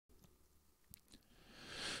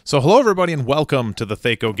So hello everybody and welcome to the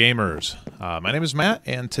Thac0 Gamers. My name is Matt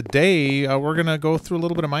and today we're going to go through a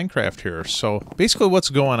little bit of Minecraft here. So basically what's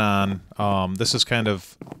going on, this is kind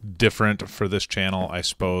of different for this channel I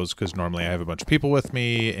suppose because normally I have a bunch of people with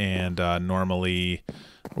me and normally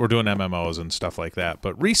we're doing MMOs and stuff like that.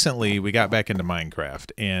 But recently we got back into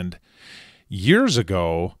Minecraft and years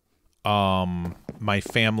ago my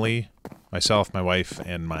family, myself, my wife,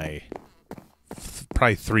 and my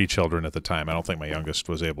probably 3 children at the time. I don't think my youngest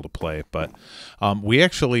was able to play, but we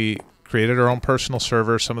actually created our own personal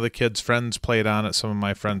server. Some of the kids' friends played on it. Some of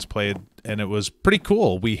my friends played, and it was pretty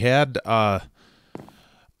cool. We had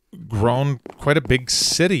grown quite a big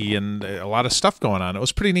city and a lot of stuff going on. It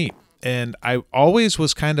was pretty neat, and I always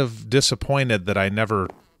was kind of disappointed that I never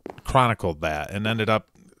chronicled that and ended up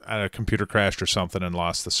a computer crashed or something and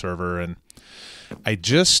lost the server, and I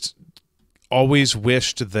just always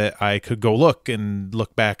wished that I could go look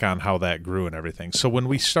back on how that grew and everything. So when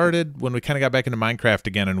we kind of got back into Minecraft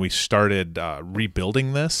again and we started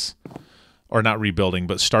rebuilding this, or not rebuilding,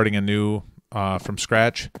 but starting anew from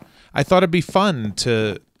scratch, I thought it'd be fun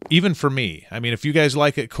to, even for me, I mean, if you guys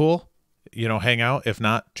like it, cool, you know, hang out. If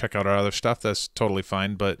not, check out our other stuff. That's totally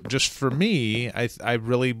fine. But just for me, I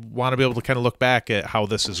really want to be able to kind of look back at how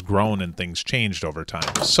this has grown and things changed over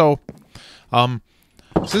time. So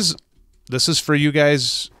this is for you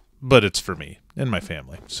guys, but it's for me and my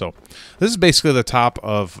family. So this is basically the top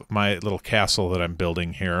of my little castle that I'm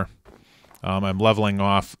building here. I'm leveling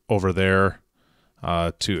off over there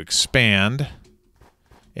to expand.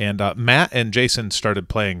 And Matt and Jason started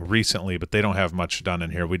playing recently, but they don't have much done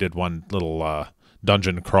in here. We did one little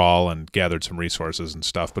dungeon crawl and gathered some resources and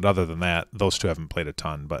stuff. But other than that, those two haven't played a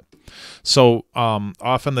ton. But so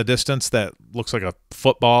off in the distance, that looks like a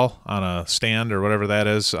football on a stand or whatever that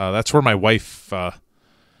is. That's where my wife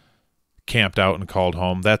camped out and called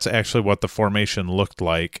home. That's actually what the formation looked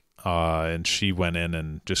like. And she went in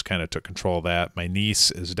and just kind of took control of that. My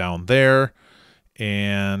niece is down there,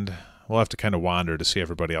 and we'll have to kind of wander to see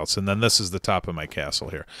everybody else. And then this is the top of my castle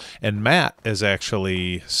here. And Matt is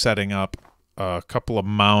actually setting up a couple of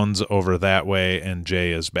mounds over that way, and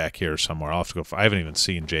Jay is back here somewhere. I'll have to go. I haven't even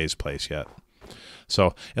seen Jay's place yet.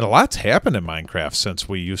 So, and a lot's happened in Minecraft since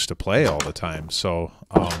we used to play all the time. So,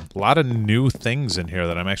 a lot of new things in here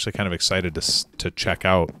that I'm actually kind of excited to check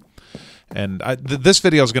out. And this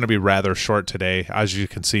video is going to be rather short today. As you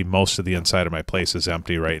can see, most of the inside of my place is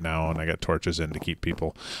empty right now, and I got torches in to keep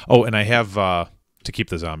people. Oh, and I have to keep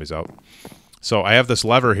the zombies out. So I have this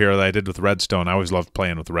lever here that I did with redstone. I always loved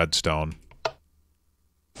playing with redstone.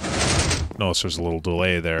 Notice there's a little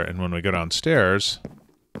delay there, and when we go downstairs,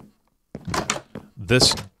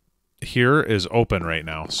 this here is open right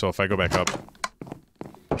now. So if I go back up,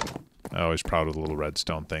 I'm always proud of the little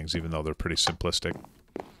redstone things, even though they're pretty simplistic.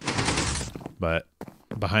 But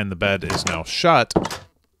behind the bed is now shut,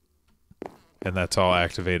 and that's all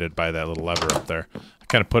activated by that little lever up there. I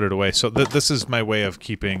kind of put it away. So this is my way of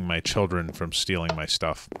keeping my children from stealing my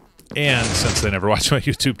stuff. And since they never watch my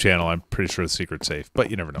YouTube channel, I'm pretty sure the secret's safe, but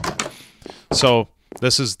you never know. So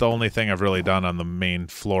this is the only thing I've really done on the main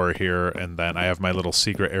floor here, and then I have my little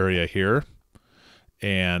secret area here.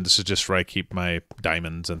 And this is just where I keep my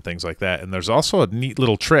diamonds and things like that. And there's also a neat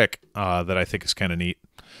little trick that I think is kind of neat.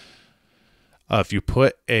 If you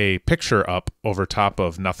put a picture up over top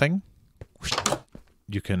of nothing,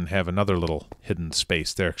 you can have another little hidden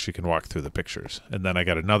space there because you can walk through the pictures. And then I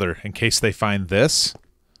got another, in case they find this,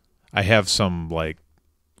 I have some like,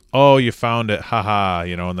 oh, you found it, haha,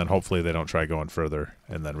 you know, and then hopefully they don't try going further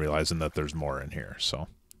and then realizing that there's more in here. So,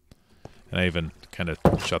 and I even kind of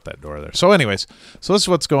shut that door there. So anyways, so this is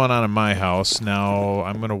what's going on in my house. Now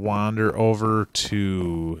I'm going to wander over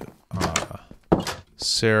to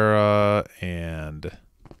Sarah and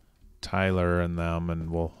Tyler and them, and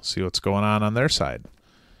we'll see what's going on their side.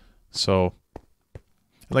 So,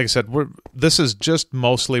 like I said, this is just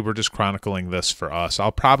mostly, we're just chronicling this for us.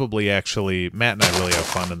 I'll probably actually, Matt and I really have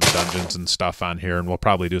fun in the dungeons and stuff on here, and we'll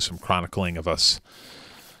probably do some chronicling of us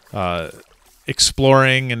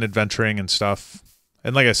exploring and adventuring and stuff.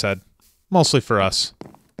 And like I said, mostly for us.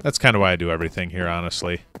 That's kind of why I do everything here,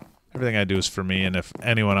 honestly. Everything I do is for me, and if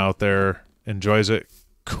anyone out there enjoys it,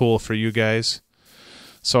 cool for you guys.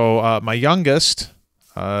 So my youngest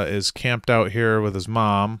is camped out here with his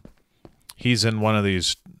mom. He's in one of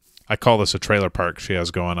these, I call this a trailer park she has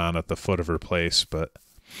going on at the foot of her place, but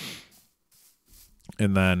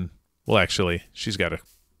and then, well, actually, she's got a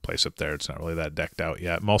place up there. It's not really that decked out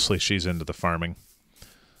yet. Mostly she's into the farming.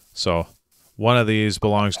 So one of these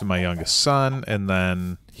belongs to my youngest son, and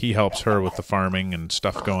then he helps her with the farming and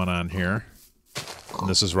stuff going on here. And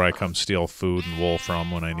this is where I come steal food and wool from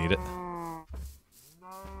when I need it.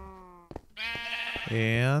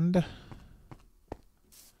 And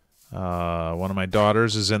one of my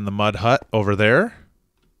daughters is in the mud hut over there.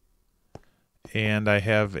 And I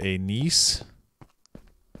have a niece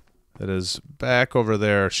that is back over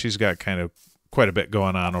there. She's got kind of quite a bit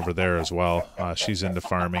going on over there as well. She's into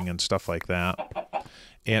farming and stuff like that.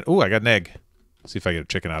 And, ooh, I got an egg. See if I get a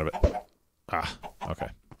chicken out of it. Ah, okay.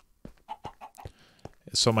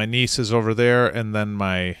 So my niece is over there, and then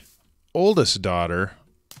my oldest daughter,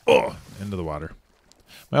 oh, into the water.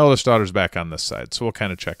 My oldest daughter's back on this side, so we'll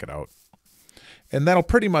kind of check it out. And that'll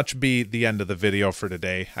pretty much be the end of the video for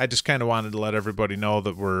today. I just kind of wanted to let everybody know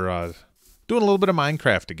that we're doing a little bit of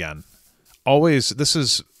Minecraft again. Always,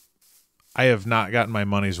 I have not gotten my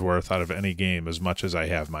money's worth out of any game as much as I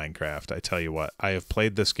have Minecraft. I tell you what, I have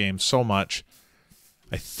played this game so much.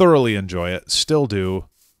 I thoroughly enjoy it, still do.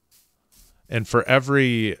 And for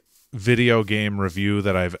every video game review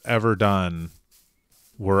that I've ever done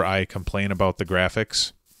where I complain about the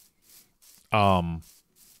graphics,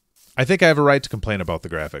 I think I have a right to complain about the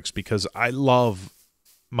graphics because I love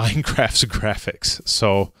Minecraft's graphics.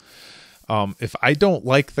 So if I don't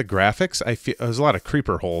like the graphics, I feel there's a lot of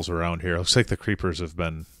creeper holes around here. It looks like the creepers have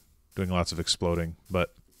been doing lots of exploding.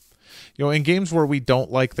 But, you know, in games where we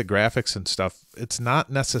don't like the graphics and stuff, it's not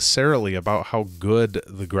necessarily about how good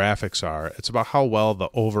the graphics are. It's about how well the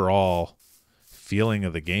overall feeling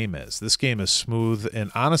of the game is. This game is smooth,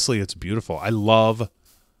 and honestly, it's beautiful. I love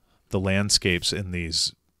the landscapes in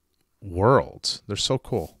these worlds. They're so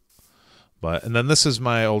cool. And then this is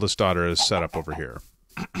my oldest daughter is set up over here.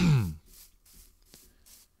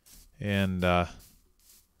 And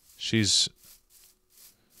she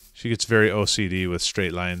gets very OCD with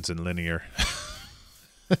straight lines and linear.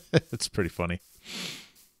 It's pretty funny.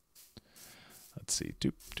 Let's see.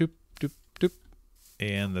 Doop, doop, doop, doop.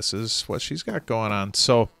 And this is what she's got going on.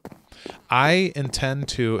 So I intend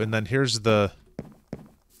to, and then here's the,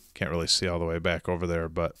 can't really see all the way back over there,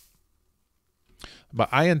 but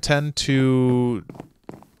I intend to,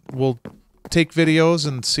 we'll take videos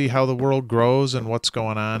and see how the world grows and what's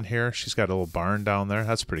going on here. She's got a little barn down there.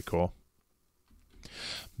 That's pretty cool.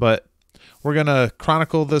 But we're going to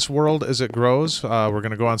chronicle this world as it grows. We're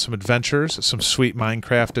going to go on some adventures, some sweet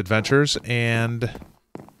Minecraft adventures, and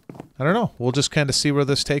I don't know. We'll just kind of see where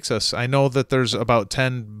this takes us. I know that there's about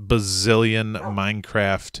 10 bazillion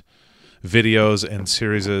Minecraft videos and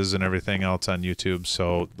series and everything else on YouTube.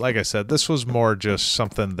 So, like I said, this was more just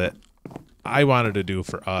something that I wanted to do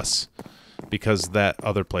for us because that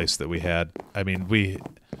other place that we had, I mean,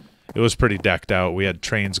 it was pretty decked out. We had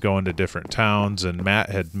trains going to different towns, and Matt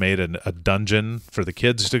had made a dungeon for the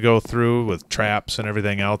kids to go through with traps and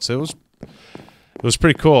everything else. It was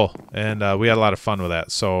pretty cool, and we had a lot of fun with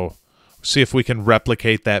that. So see if we can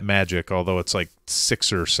replicate that magic, although it's like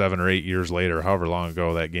 6 or 7 or 8 years later, however long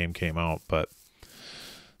ago that game came out. But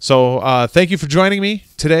so thank you for joining me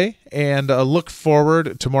today, and look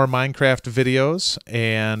forward to more Minecraft videos.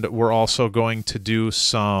 And we're also going to do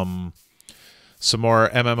some more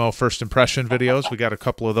MMO first impression videos. We got a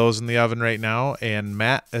couple of those in the oven right now, and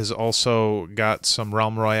Matt has also got some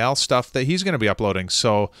Realm Royale stuff that he's going to be uploading.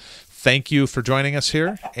 So thank you for joining us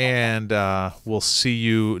here, and we'll see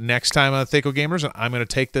you next time on Thac0Gamers. And I'm going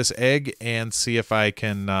to take this egg and see if I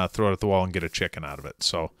can throw it at the wall and get a chicken out of it.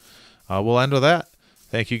 So we'll end with that.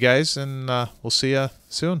 Thank you, guys, and we'll see you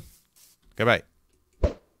soon. Goodbye. Oh,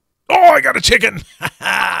 I got a chicken!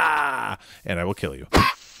 And I will kill you.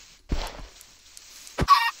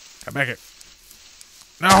 Come back here.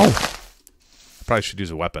 No! I probably should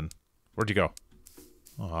use a weapon. Where'd you go?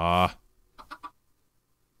 Ah.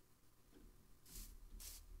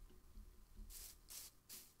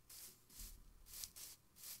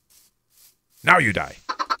 Now you die.